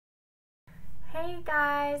Hey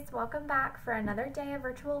guys, welcome back for another day of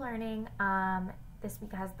virtual learning. This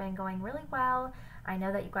week has been going really well. I know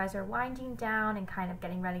that you guys are winding down and kind of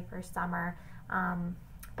getting ready for summer,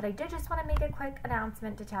 but I did just want to make a quick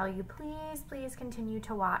announcement to tell you, please continue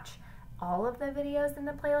to watch all of the videos in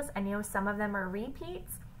the playlist. I know some of them are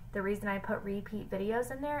repeats. The reason I put repeat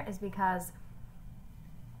videos in there is because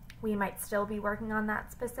we might still be working on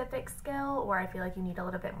that specific skill, or I feel like you need a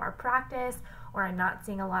little bit more practice, or I'm not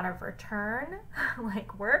seeing a lot of return,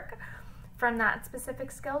 like work, from that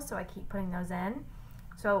specific skill, so I keep putting those in.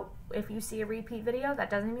 So if you see a repeat video,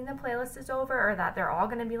 that doesn't mean the playlist is over or that they're all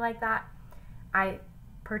going to be like that. I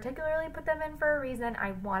particularly put them in for a reason.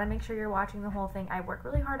 I want to make sure you're watching the whole thing. I work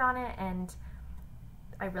really hard on it, and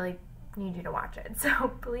I really need you to watch it.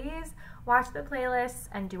 So please watch the playlists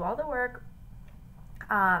and do all the work.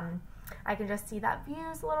 I can just see that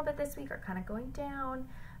views a little bit this week are kind of going down,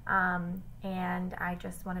 and I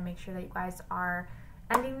just want to make sure that you guys are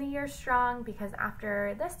ending the year strong, because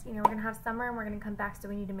after this, we're going to have summer and we're going to come back, so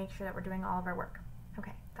we need to make sure that we're doing all of our work.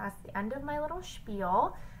 Okay, that's the end of my little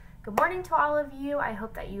spiel. Good morning to all of you. I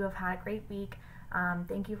hope that you have had a great week.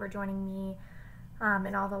 Thank you for joining me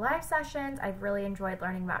in all the live sessions. I've really enjoyed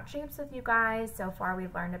learning about shapes with you guys. So far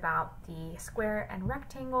we've learned about the square and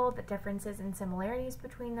rectangle, the differences and similarities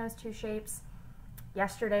between those two shapes.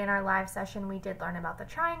 Yesterday in our live session we did learn about the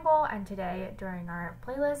triangle, and today during our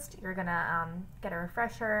playlist you're gonna get a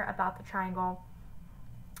refresher about the triangle.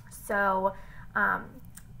 So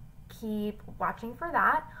keep watching for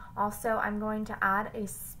that. Also, I'm going to add a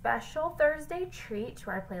special Thursday treat to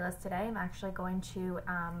our playlist today. I'm actually going to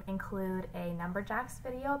include a Numberjacks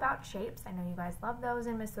video about shapes. I know you guys love those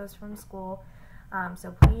and miss those from school,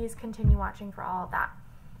 so please continue watching for all of that.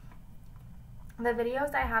 The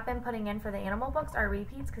videos I have been putting in for the animal books are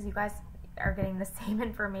repeats, because you guys are getting the same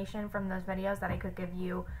information from those videos that I could give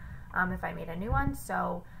you if I made a new one.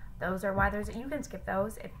 So those are why you can skip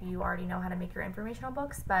those if you already know how to make your informational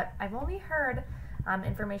books, but I've only heard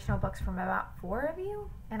informational books from about 4 of you,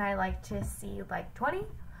 and I like to see like 20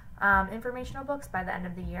 informational books by the end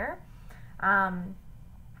of the year.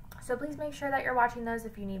 So please make sure that you're watching those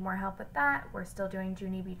if you need more help with that. We're still doing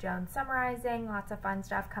Junie B. Jones summarizing, lots of fun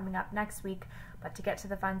stuff coming up next week, but to get to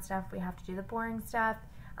the fun stuff we have to do the boring stuff,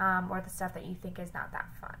 or the stuff that you think is not that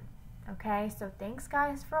fun. Okay, so thanks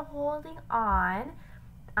guys for holding on.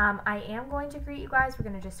 I am going to greet you guys. We're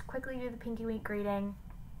going to just quickly do the Pinky Week greeting.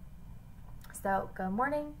 So, good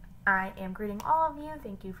morning. I am greeting all of you.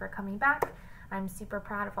 Thank you for coming back. I'm super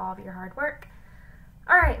proud of all of your hard work.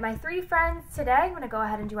 All right, my 3 friends today, I'm going to go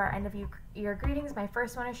ahead and do our end of year greetings. My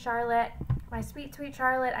first one is Charlotte. My sweet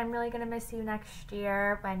Charlotte, I'm really going to miss you next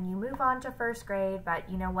year when you move on to 1st grade, but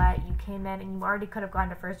you know what? You came in and you already could have gone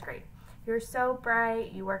to 1st grade. You're so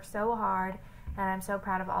bright, you work so hard, and I'm so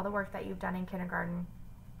proud of all the work that you've done in kindergarten.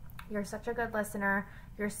 You're such a good listener,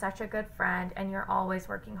 you're such a good friend, and you're always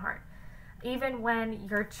working hard. Even when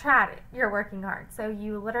you're chatting, you're working hard. So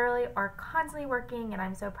you literally are constantly working, and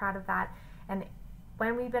I'm so proud of that. And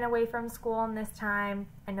when we've been away from school in this time,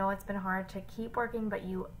 I know it's been hard to keep working, but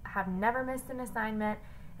you have never missed an assignment,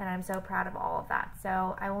 and I'm so proud of all of that.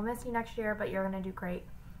 So I will miss you next year, but you're going to do great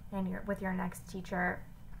with your next teacher.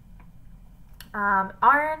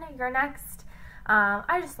 Aaron, you're next.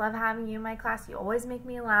 I just love having you in my class. You always make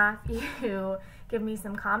me laugh. You give me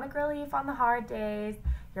some comic relief on the hard days.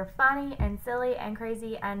 You're funny and silly and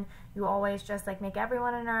crazy, and you always just make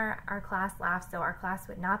everyone in our class laugh. So our class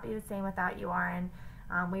would not be the same without you, Aaron.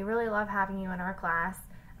 We really love having you in our class.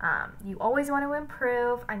 You always want to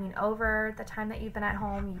improve. I mean, over the time that you've been at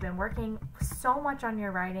home, you've been working so much on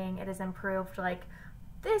your writing. It has improved like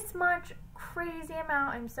this much, crazy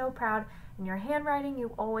amount. I'm so proud. And your handwriting,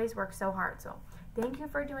 you always work so hard. So thank you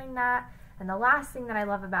for doing that. And the last thing that I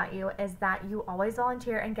love about you is that you always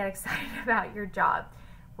volunteer and get excited about your job.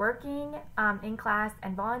 Working in class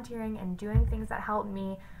and volunteering and doing things that help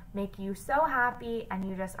me make you so happy, and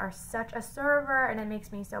you just are such a server, and it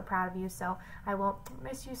makes me so proud of you. So I will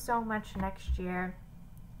miss you so much next year.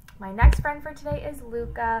 My next friend for today is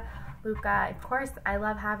Luca. Luca, of course, I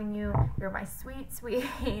love having you. You're my sweet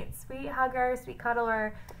hugger, sweet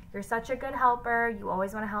cuddler. You're such a good helper. You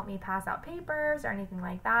always want to help me pass out papers or anything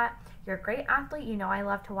like that. You're a great athlete. You know I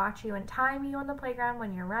love to watch you and time you on the playground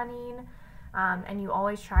when you're running. And you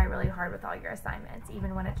always try really hard with all your assignments.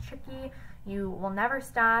 Even when it's tricky, you will never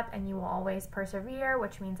stop, and you will always persevere,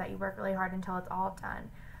 which means that you work really hard until it's all done.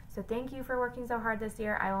 So thank you for working so hard this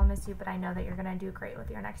year. I will miss you, but I know that you're going to do great with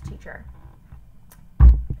your next teacher.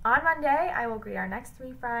 On Monday, I will greet our next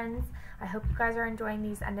 3 friends. I hope you guys are enjoying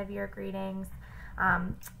these end of year greetings.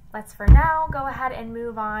 let's for now go ahead and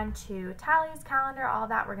move on to Tally's calendar, all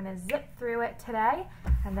that. We're going to zip through it today,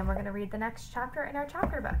 and then we're going to read the next chapter in our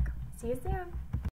chapter book. See you soon.